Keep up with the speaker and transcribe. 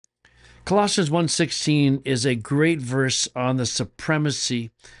Colossians 1:16 is a great verse on the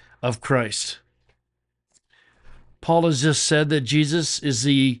supremacy of Christ. Paul has just said that Jesus is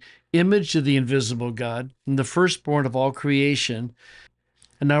the image of the invisible God and the firstborn of all creation.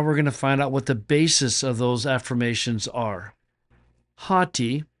 And now we're going to find out what the basis of those affirmations are.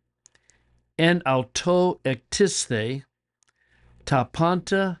 Hati en auto ektisthe, ta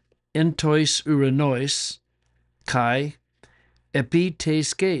panta entois uranois, kai epi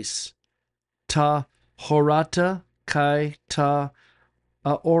tes ges, ta horata kai ta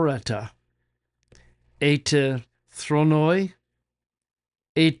aorata, eta thronoi,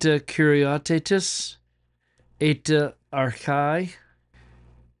 eta kuriotetis, eta archai,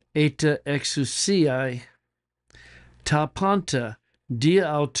 eta exousiai, ta panta dia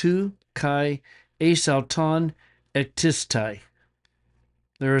autou kai esauton ectistai.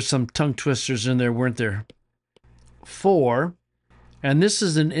 There are some tongue twisters in there, weren't there? For, and this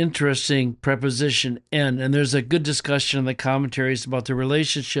is an interesting preposition, en, and there's a good discussion in the commentaries about the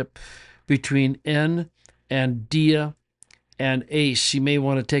relationship between en and dia and ace. You may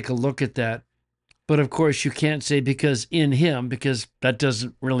want to take a look at that. But of course, you can't say because in him, because that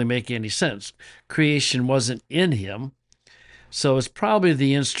doesn't really make any sense. Creation wasn't in him. So it's probably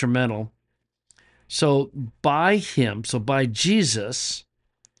the instrumental. So by him, so by Jesus,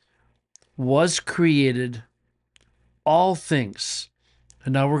 was created all things.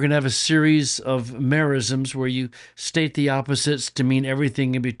 And now we're going to have a series of merisms where you state the opposites to mean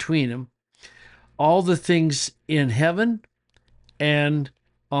everything in between them. All the things in heaven and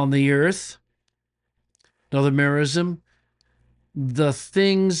on the earth. Another merism. The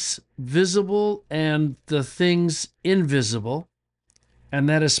things visible and the things invisible. And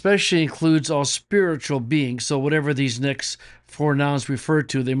that especially includes all spiritual beings. So whatever these next four nouns refer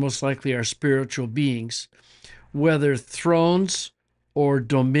to, they most likely are spiritual beings. Whether thrones or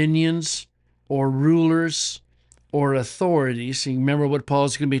dominions or rulers or authorities. You remember what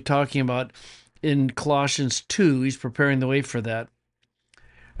Paul's going to be talking about in Colossians 2. He's preparing the way for that.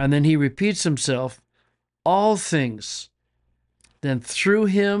 And then he repeats himself, all things. Then through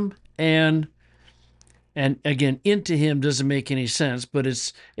him and again, into him doesn't make any sense, but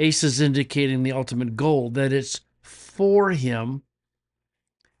it's ace is indicating the ultimate goal, that it's for him.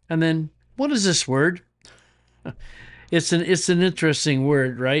 And then what is this word? It's an interesting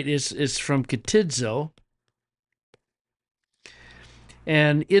word, right? It's from katidzo.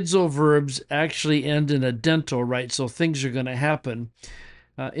 And idzo verbs actually end in a dental, right? So things are going to happen.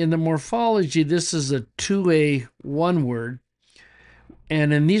 In the morphology, this is a 2A one word.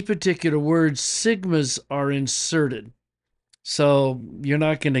 And in these particular words, sigmas are inserted. So you're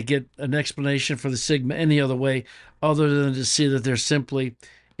not going to get an explanation for the sigma any other way other than to see that they're simply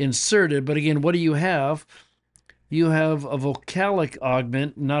inserted. But again, what do you have? You have a vocalic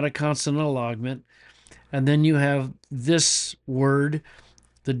augment, not a consonantal augment. And then you have this word,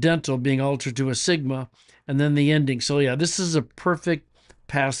 the dental, being altered to a sigma, and then the ending. So yeah, this is a perfect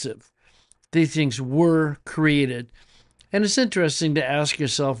passive. These things were created. And it's interesting to ask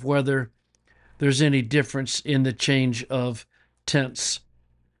yourself whether there's any difference in the change of tense.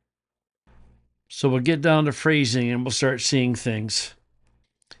 So we'll get down to phrasing and we'll start seeing things.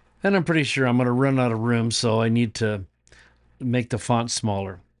 And I'm pretty sure I'm going to run out of room, so I need to make the font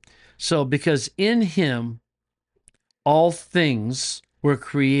smaller. So, because in him all things were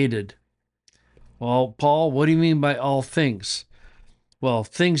created. Well, Paul, what do you mean by all things? Well,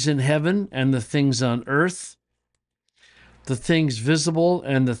 things in heaven and the things on earth, the things visible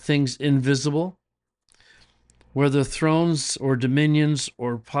and the things invisible, whether thrones or dominions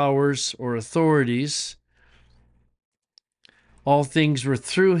or powers or authorities, all things were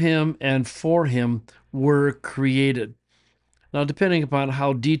through him and for him were created. Now, depending upon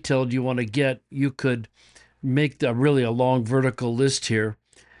how detailed you want to get, you could make really a long vertical list here.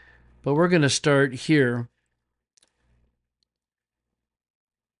 But we're going to start here.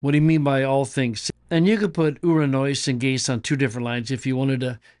 What do you mean by all things? And you could put uranois and ges on two different lines if you wanted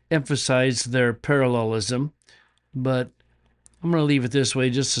to emphasize their parallelism. But I'm going to leave it this way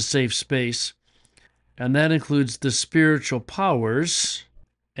just to save space. And that includes the spiritual powers.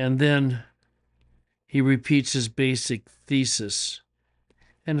 And then he repeats his basic thesis.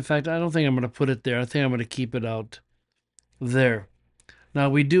 And in fact, I don't think I'm going to put it there. I think I'm going to keep it out there. Now,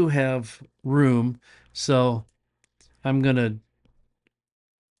 we do have room, so I'm going to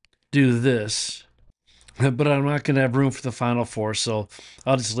do this. But I'm not going to have room for the final four, so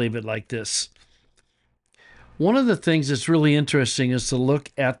I'll just leave it like this. One of the things that's really interesting is to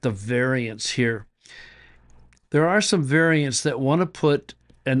look at the variants here. There are some variants that want to put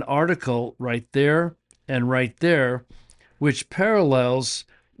an article right there and right there, which parallels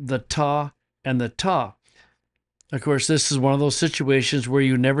the ta, and the ta. Of course, this is one of those situations where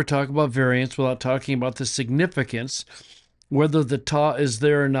you never talk about variance without talking about the significance. Whether the ta is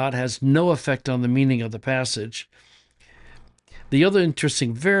there or not has no effect on the meaning of the passage. The other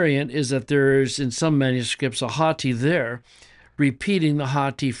interesting variant is that there is, in some manuscripts, a hati there, repeating the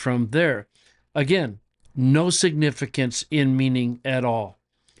hati from there. Again, no significance in meaning at all.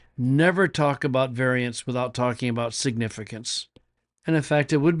 Never talk about variance without talking about significance. And in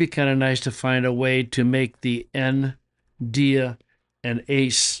fact, it would be kind of nice to find a way to make the en, dia, and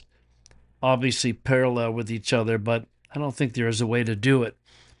ace obviously parallel with each other, but I don't think there is a way to do it.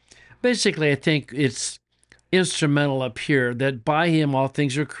 Basically, I think it's instrumental up here that by him all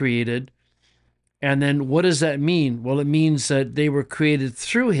things are created. And then what does that mean? Well, it means that they were created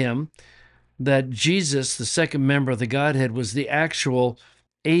through him, that Jesus, the second member of the Godhead, was the actual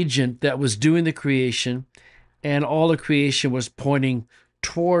agent that was doing the creation, and all the creation was pointing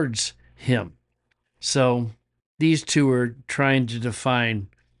towards him. So these two are trying to define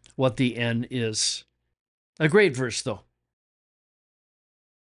what the end is. A great verse, though.